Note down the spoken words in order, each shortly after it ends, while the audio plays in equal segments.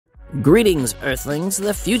Greetings, Earthlings!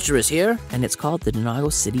 The future is here, and it's called the Denago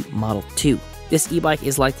City Model 2. This e-bike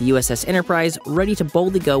is like the USS Enterprise, ready to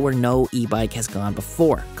boldly go where no e-bike has gone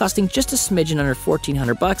before. Costing just a smidgen under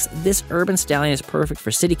 $1,400, this urban stallion is perfect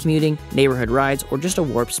for city commuting, neighborhood rides, or just a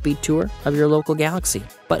warp speed tour of your local galaxy.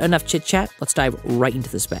 But enough chit-chat, let's dive right into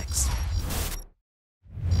the specs.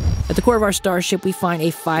 At the core of our starship, we find a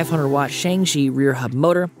 500-watt Shang-Chi rear hub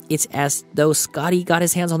motor. It's as though Scotty got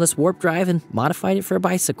his hands on this warp drive and modified it for a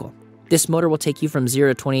bicycle. This motor will take you from 0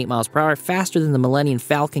 to 28 miles per hour faster than the Millennium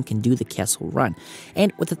Falcon can do the Kessel Run.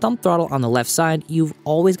 And with the thumb throttle on the left side, you've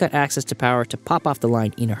always got access to power to pop off the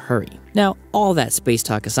line in a hurry. Now, all that space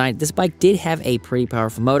talk aside, this bike did have a pretty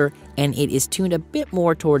powerful motor, and it is tuned a bit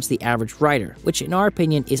more towards the average rider, which in our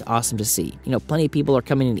opinion is awesome to see. You know, plenty of people are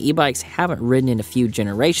coming into e-bikes, haven't ridden in a few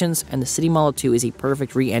generations, and the City Model 2 is a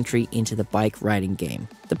perfect re-entry into the bike riding game.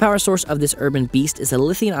 The power source of this urban beast is a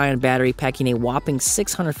lithium-ion battery packing a whopping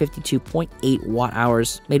 652.8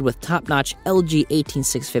 watt-hours. Made with top-notch LG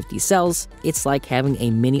 18650 cells, it's like having a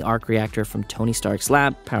mini arc reactor from Tony Stark's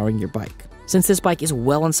lab powering your bike. Since this bike is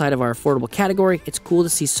well inside of our affordable category, it's cool to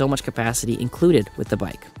see so much capacity included with the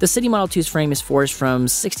bike. The City Model 2's frame is forged from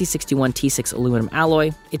 6061 T6 aluminum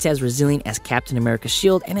alloy. It's as resilient as Captain America's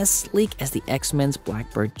shield and as sleek as the X-Men's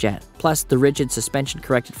Blackbird jet. Plus, the rigid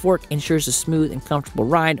suspension-corrected fork ensures a smooth and comfortable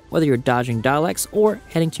ride, whether you're dodging dialects or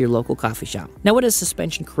heading to your local coffee shop. Now, what does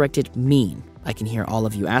suspension-corrected mean? I can hear all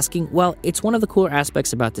of you asking. Well, it's one of the cooler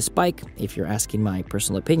aspects about this bike, if you're asking my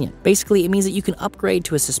personal opinion. Basically, it means that you can upgrade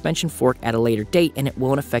to a suspension fork at a later date and it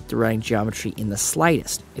won't affect the riding geometry in the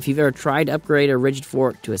slightest. If you've ever tried to upgrade a rigid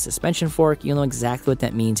fork to a suspension fork, you'll know exactly what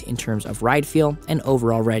that means in terms of ride feel and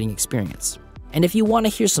overall riding experience. And if you want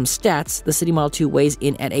to hear some stats, the City Model 2 weighs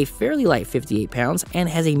in at a fairly light 58 pounds and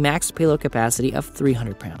has a max payload capacity of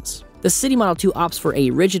 300 pounds. The City Model 2 opts for a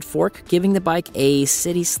rigid fork, giving the bike a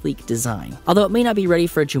city-sleek design. Although it may not be ready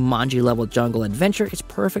for a Jumanji-level jungle adventure, it's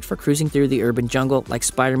perfect for cruising through the urban jungle like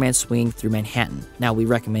Spider-Man swinging through Manhattan. Now, we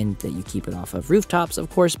recommend that you keep it off of rooftops, of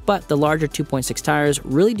course, but the larger 2.6 tires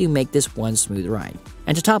really do make this one smooth ride.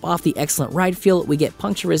 And to top off the excellent ride feel, we get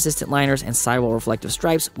puncture-resistant liners and sidewall reflective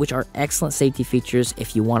stripes, which are excellent safety features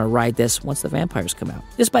if you want to ride this once the vampires come out.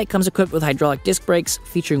 This bike comes equipped with hydraulic disc brakes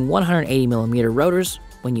featuring 180mm rotors.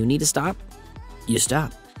 When you need to stop, you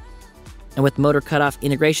stop. And with motor cutoff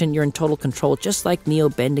integration, you're in total control, just like Neo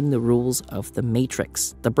bending the rules of the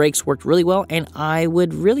Matrix. The brakes worked really well, and I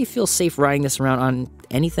would really feel safe riding this around on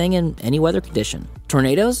anything in any weather condition.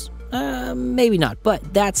 Tornadoes? Maybe not,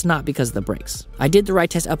 but that's not because of the brakes. I did the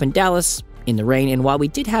ride test up in Dallas in the rain, and while we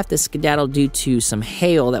did have to skedaddle due to some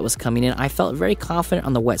hail that was coming in, I felt very confident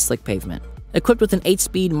on the wet, slick pavement. Equipped with an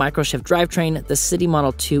 8-speed microshift drivetrain, the City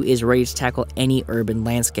Model 2 is ready to tackle any urban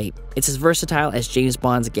landscape. It's as versatile as James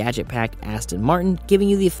Bond's gadget-packed Aston Martin, giving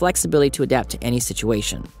you the flexibility to adapt to any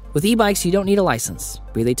situation. With e-bikes, you don't need a license,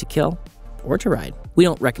 be they to kill or to ride. We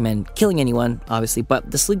don't recommend killing anyone, obviously,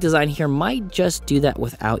 but the sleek design here might just do that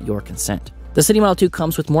without your consent. The City Model 2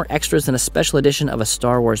 comes with more extras than a special edition of a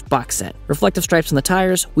Star Wars box set. Reflective stripes on the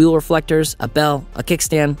tires, wheel reflectors, a bell, a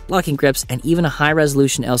kickstand, locking grips, and even a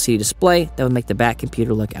high-resolution LCD display that would make the back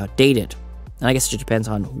computer look outdated. And I guess it just depends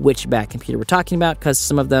on which back computer we're talking about, because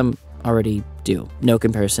some of them already do. No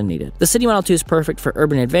comparison needed. The City Model 2 is perfect for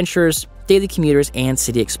urban adventurers, daily commuters, and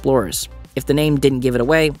city explorers. If the name didn't give it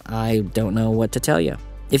away, I don't know what to tell you.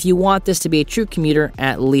 If you want this to be a true commuter,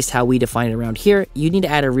 at least how we define it around here, you need to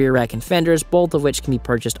add a rear rack and fenders, both of which can be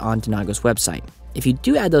purchased on Denago's website. If you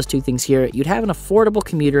do add those two things here, you'd have an affordable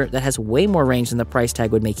commuter that has way more range than the price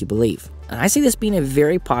tag would make you believe. And I see this being a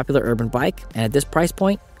very popular urban bike, and at this price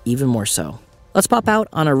point, even more so. Let's pop out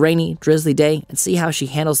on a rainy, drizzly day and see how she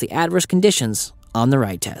handles the adverse conditions on the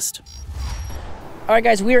ride test. Alright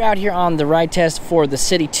guys, we're out here on the ride test for the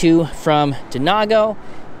City 2 from Denago.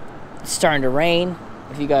 It's starting to rain.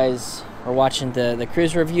 If you guys are watching the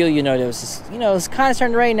cruise review, you know it's kind of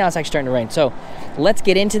starting to rain. Now it's actually starting to rain. So let's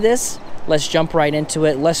get into this. Let's jump right into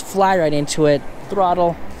it. Let's fly right into it.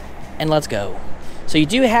 Throttle, and let's go. So you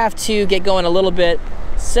do have to get going a little bit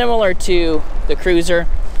similar to the cruiser.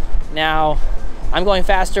 Now I'm going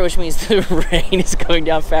faster, which means the rain is going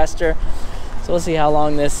down faster. So we'll see how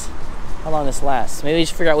long this lasts. Maybe we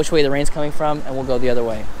should figure out which way the rain's coming from, and we'll go the other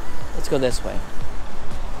way. Let's go this way.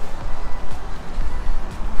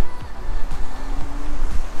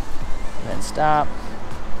 Then stop.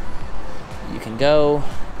 You can go,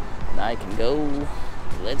 and I can go.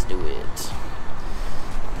 Let's do it.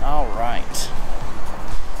 All right.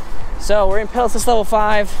 So we're in Pelotas level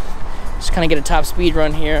 5. Just kind of get a top speed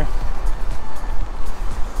run here.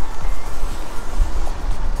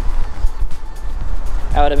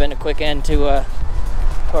 That would have been a quick end to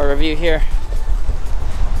to our review here.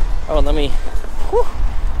 Oh, let me, whew,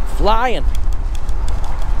 flying.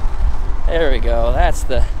 There we go. That's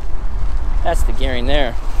the gearing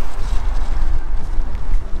there.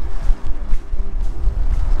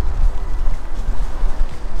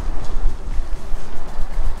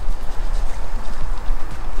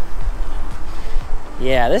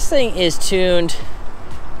 Yeah, this thing is tuned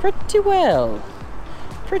pretty well.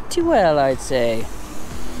 Pretty well, I'd say.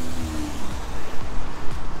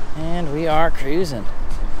 And we are cruising.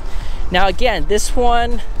 Now again, this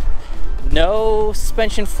one, no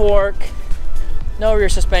suspension fork, no rear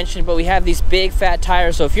suspension, but we have these big fat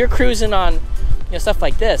tires. So if you're cruising on, stuff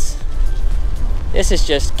like this, this is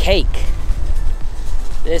just cake.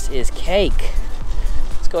 This is cake.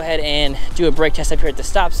 Let's go ahead and do a brake test up here at the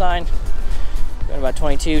stop sign. Going about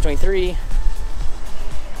 22, 23.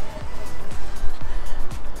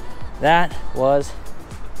 That was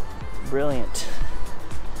brilliant.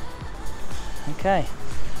 Okay,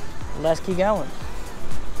 let's keep going.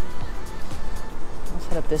 Let's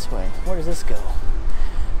head up this way. Where does this go?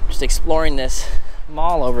 Just exploring this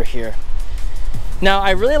mall over here. Now,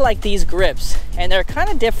 I really like these grips, and they're kind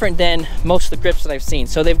of different than most of the grips that I've seen.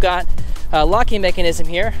 So they've got a locking mechanism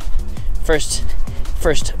here. First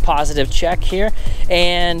positive check here.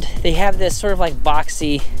 And they have this sort of like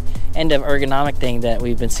boxy end of ergonomic thing that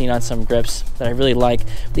we've been seeing on some grips that I really like.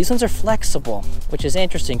 These ones are flexible, which is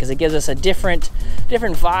interesting because it gives us a different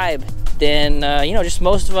vibe than just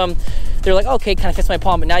most of them. They're like, okay, kind of fits my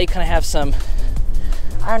palm, but now you kind of have some,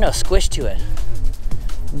 I don't know, squish to it.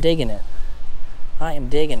 I'm digging it. I am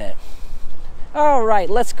digging it. All right,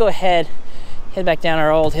 let's go ahead, head back down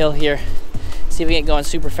our old hill here, see if we get going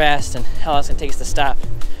super fast and how long it's gonna take us to stop.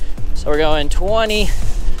 So we're going 20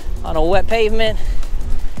 on a wet pavement.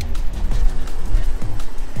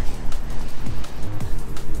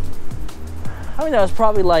 I mean, that was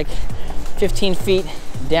probably like 15 feet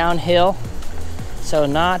downhill, so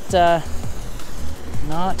not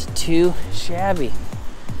too shabby.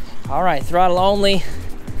 All right, throttle only,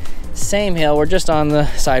 same hill. We're just on the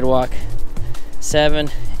sidewalk. 7,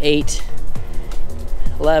 8,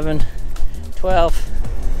 11, 12.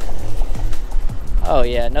 Oh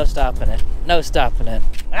yeah, no stopping it. No stopping it.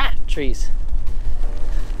 Ah, trees.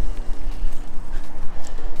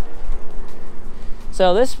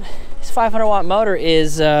 So this 500 watt motor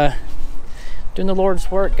is doing the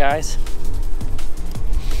Lord's work, guys.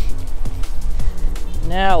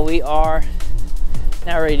 Now we are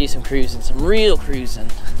ready to do some cruising, some real cruising.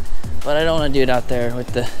 But I don't want to do it out there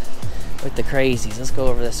with the crazies. Let's go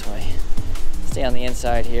over this way. Stay on the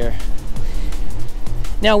inside here.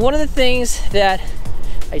 Now, one of the things that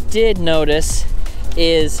I did notice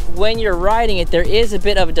is when you're riding it, there is a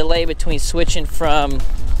bit of a delay between switching from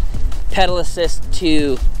pedal assist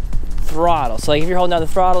to throttle. So like if you're holding down the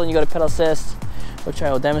throttle and you go to pedal assist, which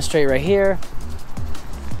I will demonstrate right here.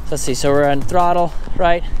 So let's see, so we're on throttle,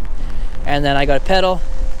 right? And then I go to pedal.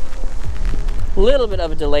 A little bit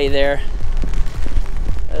of a delay there.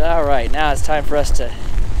 But all right, now it's time for us to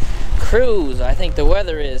cruise. I think the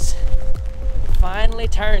weather is finally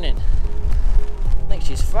turning. I think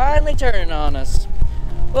she's finally turning on us.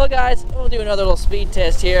 Well guys, we'll do another little speed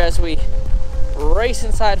test here as we race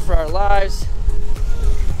inside for our lives.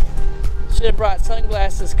 Should have brought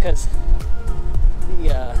sunglasses because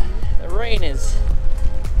the rain is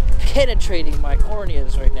penetrating my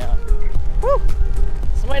corneas right now. Woo!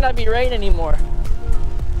 This might not be rain anymore.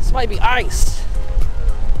 This might be ice.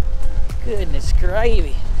 Goodness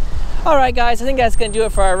gravy. All right, guys, I think that's gonna do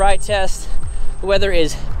it for our ride test. The weather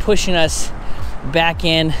is pushing us back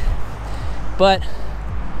in, but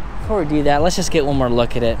before we do that, let's just get one more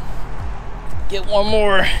look at it. Get one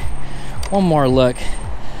more look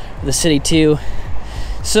at the City 2.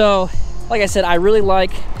 So, like I said, I really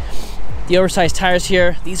like the oversized tires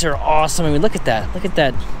here. These are awesome. I mean, look at that. Look at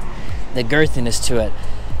that, the girthiness to it.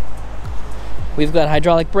 We've got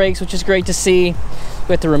hydraulic brakes, which is great to see. We've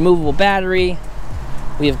got the removable battery.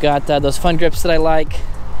 We've got those fun grips that I like.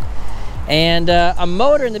 And a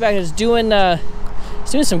motor in the back is doing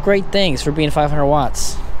some great things for being 500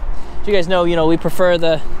 watts. As you guys know, we prefer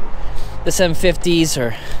the 750s,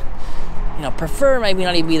 or prefer maybe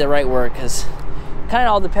not even be the right word, because kind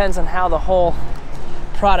of all depends on how the whole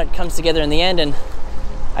product comes together in the end. And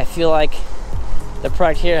I feel like the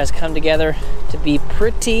product here has come together to be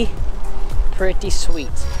pretty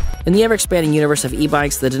sweet. In the ever-expanding universe of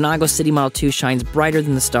e-bikes, the Denago City Model 2 shines brighter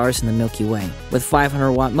than the stars in the Milky Way. With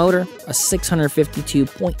 500-watt motor, a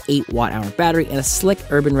 652.8 watt-hour battery, and a slick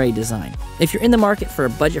urban-ready design. If you're in the market for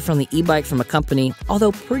a budget-friendly e-bike from a company,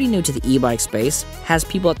 although pretty new to the e-bike space, has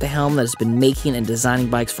people at the helm that has been making and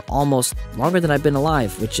designing bikes for almost longer than I've been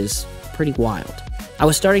alive, which is pretty wild. I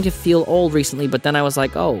was starting to feel old recently, but then I was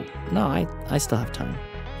like, oh, no, I still have time.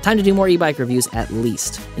 Time to do more e-bike reviews at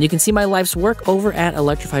least. And you can see my life's work over at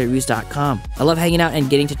electrifiedreviews.com. I love hanging out and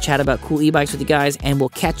getting to chat about cool e-bikes with you guys, and we'll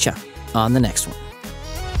catch ya on the next one.